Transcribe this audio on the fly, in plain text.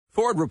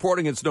Ford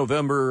reporting its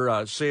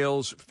November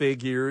sales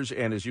figures,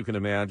 and as you can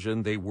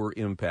imagine, they were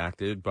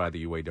impacted by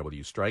the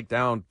UAW strike,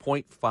 down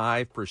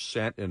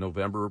 0.5% in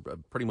November,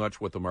 pretty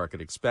much what the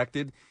market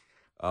expected.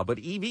 But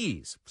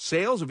EVs,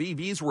 sales of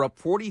EVs were up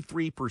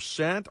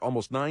 43%,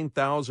 almost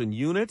 9,000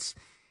 units,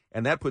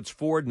 and that puts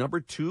Ford number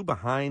 2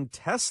 behind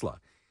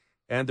Tesla.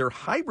 And their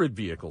hybrid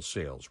vehicle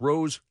sales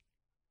rose,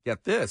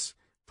 get this,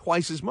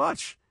 twice as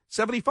much,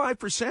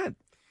 75%.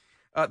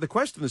 The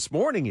question this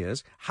morning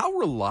is, how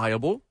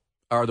reliable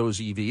are those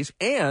EVs,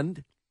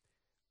 and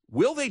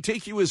will they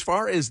take you as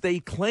far as they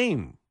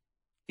claim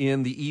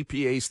in the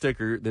EPA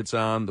sticker that's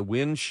on the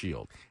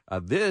windshield?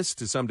 This,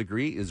 to some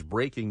degree, is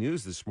breaking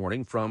news this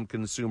morning from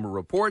Consumer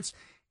Reports,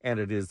 and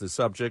it is the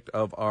subject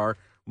of our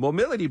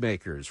Mobility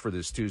Makers for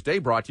this Tuesday,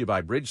 brought to you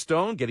by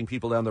Bridgestone. Getting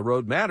people down the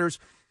road matters,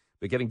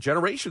 but getting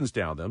generations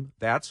down them,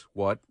 that's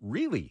what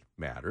really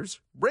matters.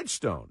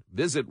 Bridgestone.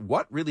 Visit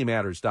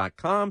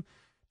whatreallymatters.com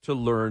to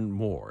learn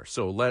more.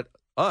 So let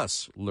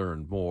us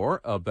learn more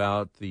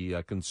about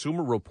the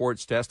Consumer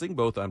Reports testing,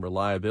 both on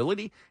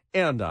reliability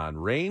and on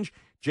range.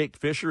 Jake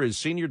Fisher is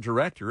Senior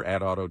Director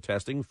at Auto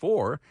Testing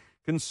for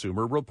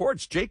Consumer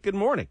Reports. Jake, good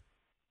morning.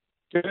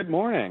 Good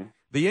morning.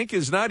 The ink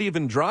is not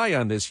even dry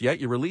on this yet.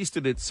 You released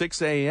it at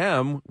 6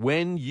 a.m.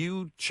 when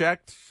you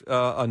checked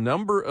a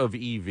number of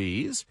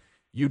EVs.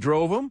 You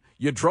drove them.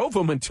 You drove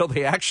them until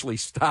they actually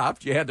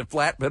stopped. You had to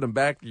flatbed them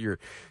back to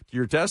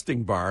your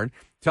testing barn.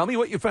 Tell me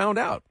what you found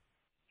out.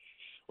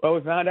 Well,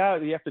 we found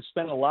out you have to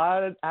spend a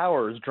lot of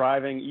hours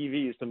driving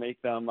EVs to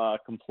make them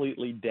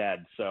completely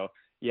dead. So,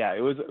 yeah,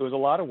 it was a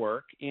lot of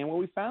work. And what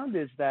we found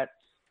is that,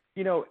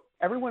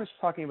 everyone is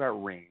talking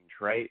about range,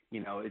 right?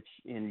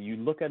 And you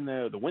look at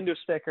the window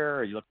sticker,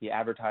 or you look at the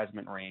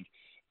advertisement range.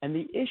 And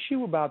the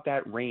issue about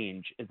that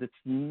range is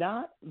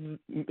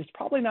it's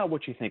probably not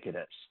what you think it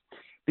is.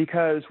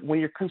 Because when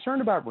you're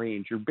concerned about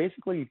range, you're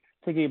basically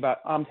thinking about,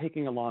 I'm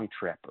taking a long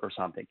trip or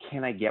something.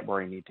 Can I get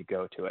where I need to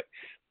go to it?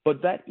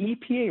 But that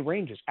EPA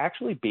range is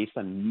actually based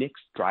on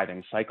mixed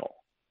driving cycle.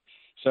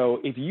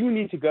 So if you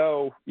need to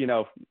go,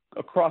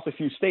 across a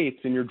few states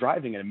and you're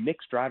driving in a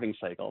mixed driving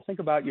cycle, think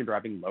about you're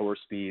driving lower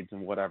speeds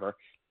and whatever,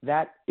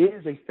 that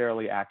is a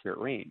fairly accurate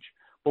range.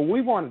 What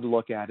we wanted to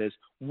look at is,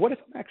 what if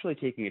I'm actually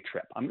taking a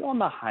trip? I'm on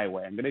the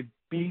highway. I'm going to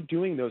be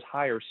doing those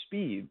higher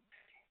speeds.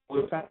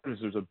 What we found is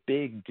there's a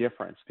big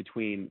difference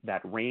between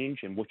that range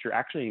and what you're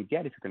actually going to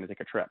get if you're going to take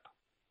a trip.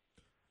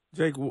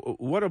 Jake,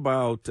 what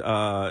about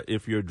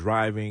if you're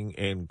driving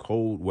in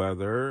cold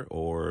weather,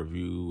 or if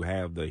you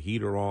have the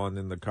heater on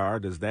in the car?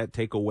 Does that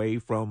take away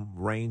from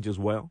range as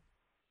well?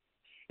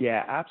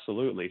 Yeah,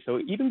 absolutely. So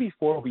even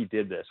before we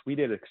did this, we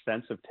did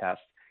extensive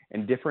tests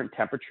in different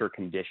temperature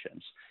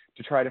conditions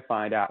to try to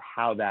find out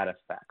how that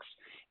affects.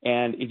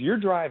 And if you're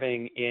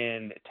driving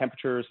in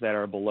temperatures that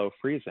are below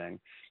freezing,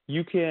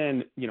 you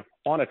can,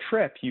 on a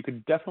trip, you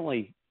could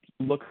definitely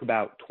look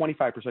about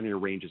 25% of your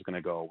range is going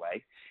to go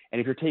away. And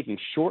if you're taking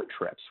short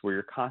trips where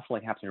you're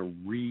constantly having to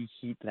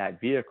reheat that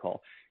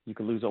vehicle, you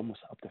could lose almost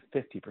up to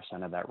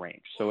 50% of that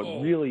range. So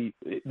it really,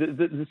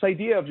 this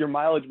idea of your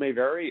mileage may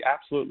vary,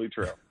 absolutely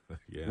true.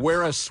 Yes.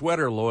 Wear a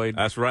sweater, Lloyd.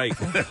 That's right.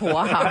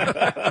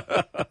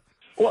 Wow.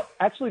 Well,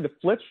 actually, the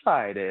flip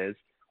side is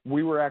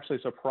we were actually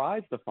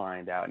surprised to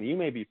find out, and you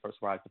may be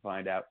surprised to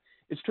find out,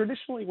 is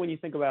traditionally when you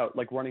think about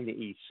like running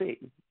the AC,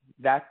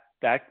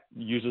 that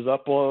uses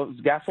up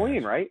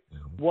gasoline, right? Yeah.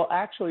 Well,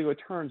 actually, what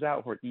turns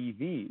out for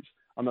EVs,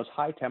 on those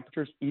high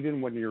temperatures,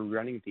 even when you're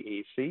running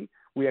the AC,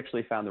 we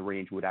actually found the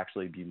range would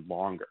actually be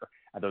longer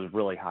at those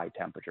really high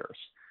temperatures.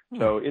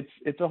 So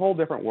it's a whole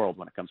different world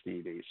when it comes to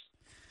EVs.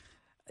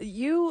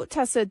 You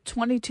tested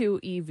 22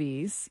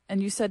 EVs,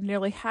 and you said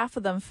nearly half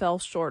of them fell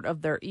short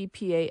of their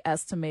EPA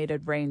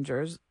estimated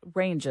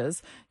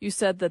ranges. You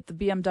said that the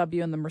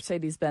BMW and the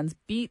Mercedes-Benz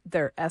beat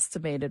their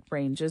estimated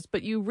ranges,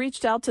 but you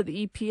reached out to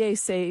the EPA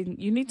saying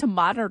you need to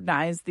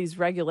modernize these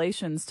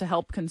regulations to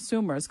help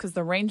consumers because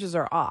the ranges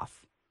are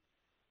off.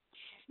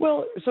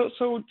 Well,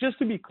 so just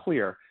to be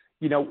clear,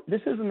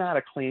 this is not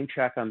a claim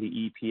check on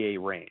the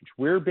EPA range.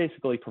 We're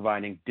basically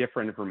providing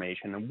different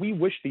information, and we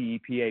wish the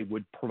EPA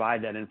would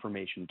provide that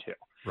information too.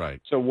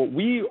 Right. So what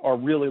we are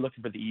really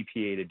looking for the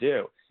EPA to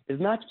do is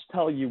not just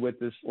tell you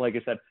what this, like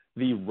I said,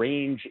 the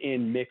range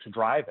in mixed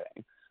driving.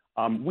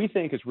 We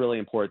think it's really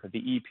important that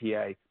the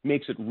EPA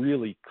makes it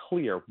really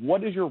clear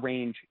what is your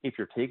range if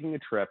you're taking a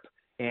trip.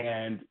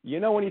 And,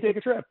 when you take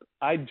a trip,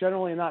 I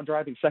generally am not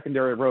driving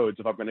secondary roads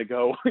if I'm going to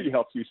go,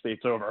 a few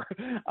states over.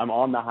 I'm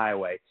on the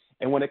highway.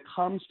 And when it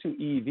comes to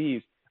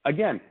EVs,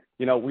 again,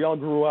 we all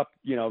grew up,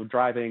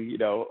 driving,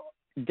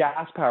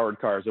 gas-powered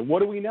cars. And what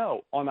do we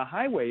know? On the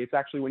highway, it's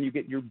actually when you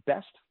get your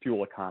best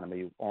fuel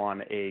economy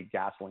on a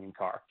gasoline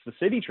car. It's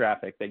the city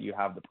traffic that you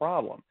have the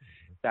problem.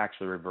 It's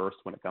actually reversed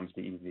when it comes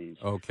to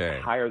EVs. Okay.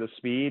 The higher the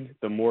speed,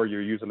 the more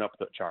you're using up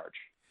the charge.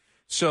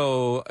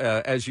 So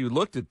as you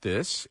looked at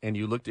this and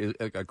you looked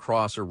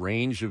across a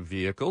range of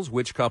vehicles,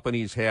 which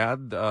companies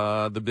had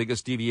the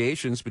biggest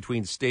deviations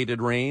between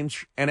stated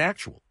range and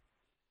actual?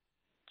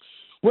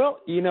 Well,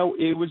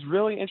 it was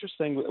really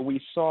interesting.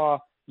 We saw,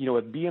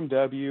 with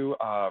BMW,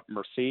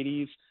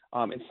 Mercedes,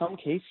 In some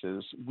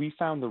cases, we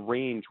found the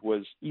range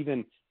was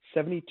even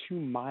 72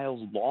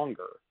 miles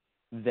longer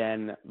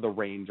than the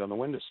range on the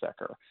window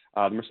sticker.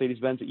 The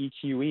Mercedes-Benz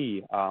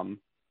EQE,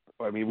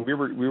 we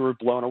were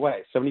blown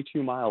away.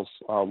 72 miles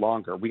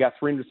longer. We got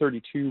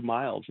 332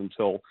 miles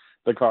until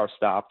the car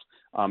stopped.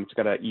 It's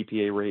got an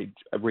EPA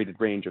rated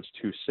range of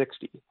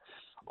 260.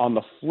 On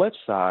the flip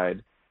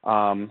side,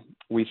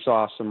 we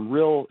saw some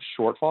real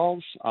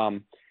shortfalls.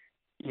 And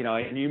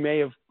you may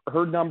have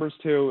heard numbers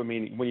too. I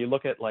mean, when you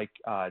look at like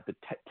the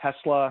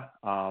Tesla,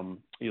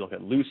 you look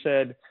at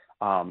Lucid,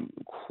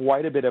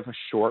 quite a bit of a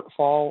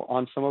shortfall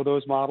on some of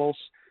those models,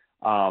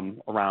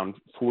 around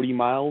 40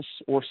 miles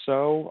or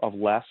so of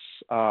less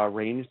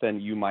range than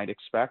you might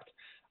expect.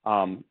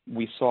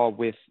 We saw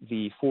with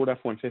the Ford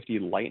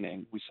F-150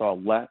 Lightning, we saw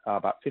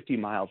about 50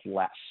 miles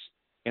less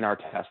in our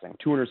testing,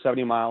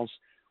 270 miles,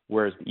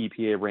 whereas the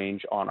EPA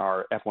range on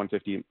our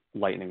F-150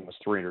 Lightning was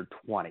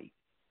 320.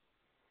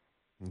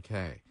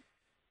 Okay.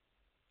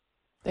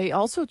 They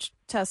also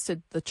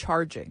tested the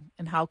charging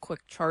and how quick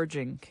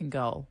charging can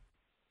go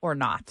or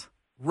not.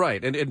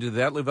 Right. And did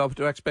that live up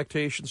to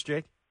expectations,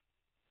 Jake?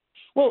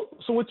 Well,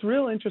 so what's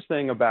real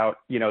interesting about,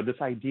 this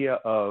idea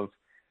of,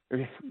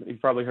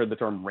 you've probably heard the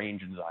term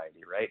range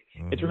anxiety, right?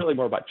 Mm-hmm. It's really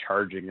more about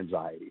charging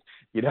anxiety.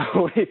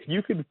 If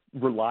you could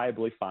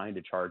reliably find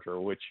a charger,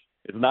 which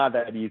is not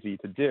that easy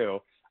to do,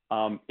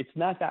 it's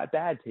not that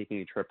bad taking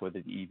a trip with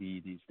an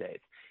EV these days.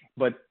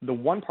 But the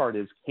one part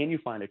is, can you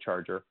find a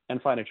charger and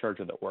find a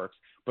charger that works,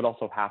 but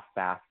also how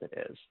fast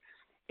it is?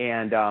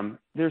 And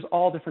there's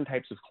all different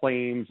types of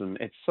claims, and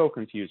it's so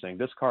confusing.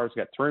 This car's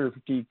got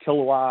 350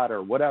 kilowatt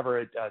or whatever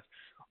it does.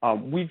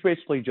 We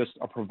basically just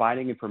are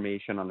providing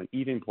information on an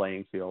even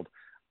playing field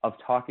of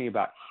talking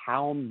about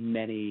how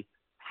many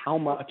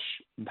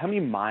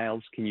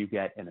miles can you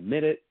get in a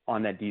minute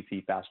on that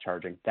DC fast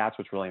charging. That's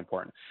what's really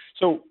important.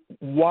 So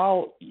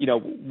while,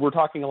 we're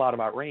talking a lot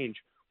about range,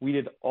 we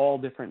did all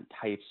different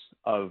types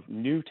of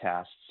new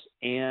tests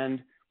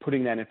and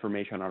putting that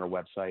information on our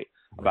website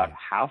about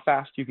how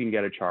fast you can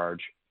get a charge,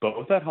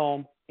 both at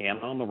home and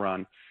on the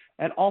run,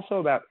 and also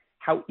about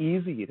how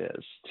easy it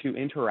is to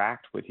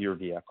interact with your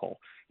vehicle.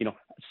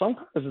 Some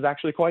cars is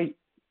actually quite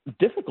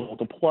difficult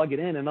to plug it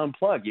in and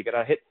unplug. You got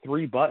to hit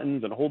 3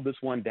 buttons and hold this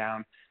one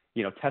down.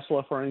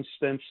 Tesla, for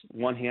instance,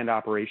 one-hand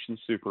operation,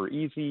 super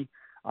easy.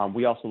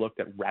 We also looked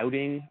at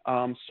routing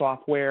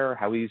software,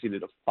 how easy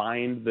to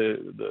find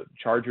the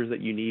chargers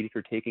that you need if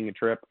you're taking a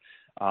trip.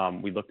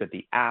 We looked at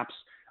the apps.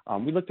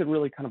 We looked at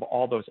really kind of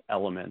all those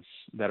elements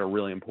that are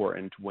really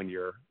important when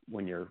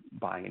you're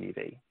buying an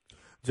EV.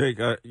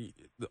 Jake,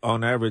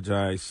 on average,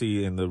 I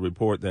see in the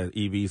report that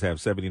EVs have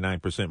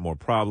 79% more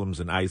problems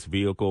than ICE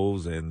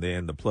vehicles, and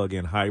then the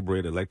plug-in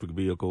hybrid electric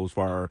vehicles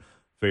fare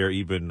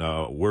even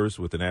worse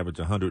with an average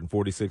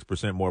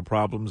 146% more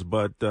problems.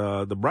 But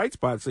the bright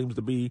spot seems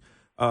to be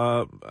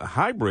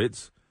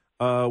hybrids,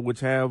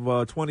 which have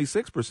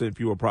 26%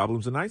 fewer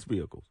problems than ICE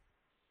vehicles.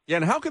 Yeah,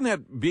 and how can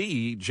that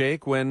be,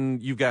 Jake, when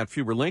you've got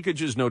fewer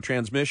linkages, no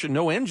transmission,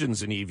 no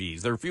engines in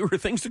EVs? There are fewer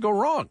things to go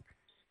wrong.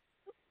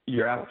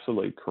 You're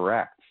absolutely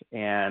correct.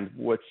 And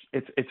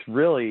it's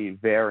really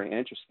very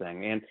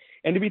interesting.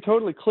 And to be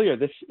totally clear,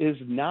 this is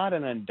not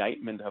an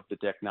indictment of the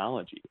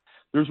technology.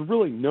 There's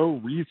really no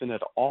reason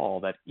at all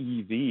that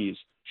EVs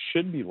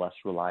should be less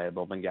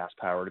reliable than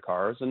gas-powered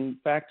cars. In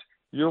fact,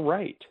 you're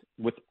right.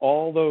 With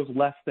all those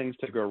less things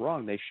to go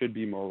wrong, they should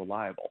be more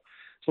reliable.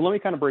 So let me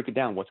kind of break it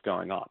down what's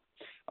going on.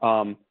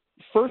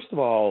 First of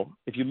all,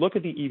 if you look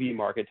at the EV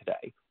market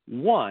today,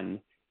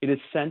 one, it is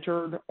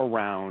centered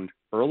around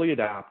early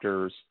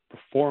adopters,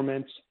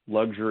 performance,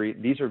 luxury.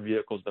 These are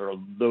vehicles that are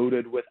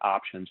loaded with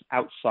options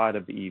outside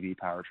of the EV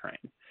powertrain.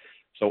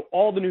 So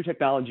all the new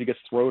technology gets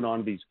thrown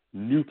on these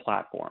new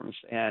platforms,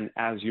 and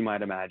as you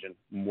might imagine,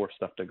 more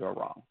stuff to go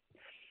wrong.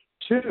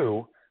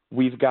 Two,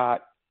 we've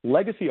got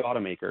legacy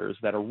automakers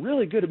that are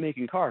really good at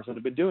making cars that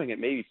have been doing it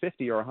maybe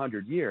 50 or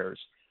 100 years,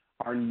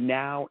 are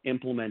now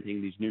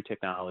implementing these new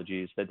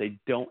technologies that they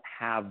don't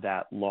have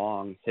that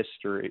long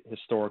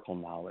historical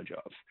knowledge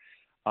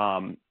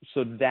of.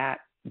 So that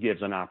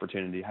gives an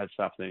opportunity to have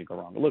something go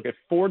wrong. Look, if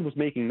Ford was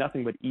making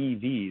nothing but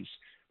EVs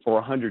for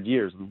 100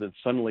 years and then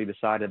suddenly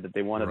decided that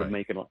they wanted to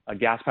make a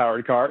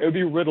gas-powered car, it would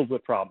be riddled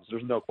with problems.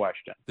 There's no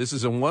question. This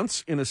is a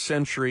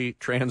once-in-a-century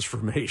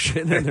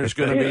transformation, and there's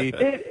going to be...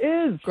 It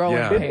is.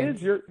 Growing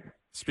pains. It is.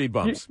 Speed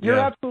bumps. You're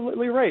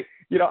absolutely right.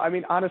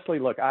 Honestly,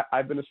 look,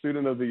 I've been a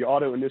student of the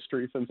auto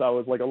industry since I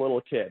was like a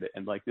little kid,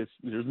 and like this,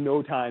 there's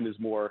no time is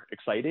more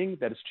exciting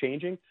that it's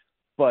changing.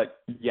 But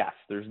yes,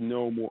 there's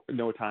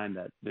no time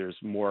that there's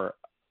more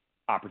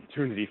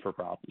opportunity for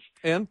problems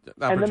and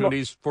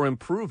opportunities for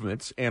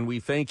improvements. And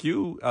we thank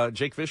you,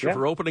 Jake Fisher,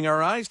 for opening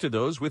our eyes to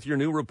those with your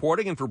new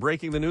reporting and for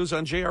breaking the news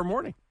on JR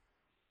Morning.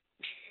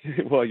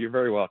 Well, you're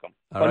very welcome.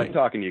 Fun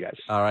talking to you guys.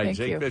 All right, Thank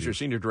Jake you. Fisher,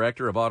 Senior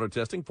Director of Auto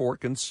Testing for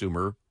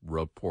Consumer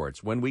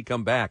Reports. When we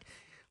come back,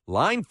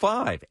 Line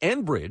 5,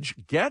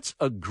 Enbridge gets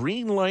a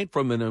green light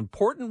from an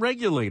important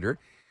regulator.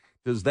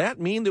 Does that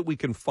mean that we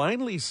can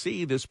finally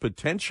see this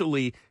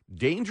potentially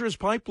dangerous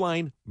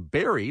pipeline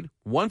buried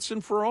once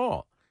and for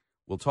all?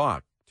 We'll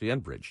talk to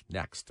Enbridge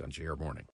next on JR Morning.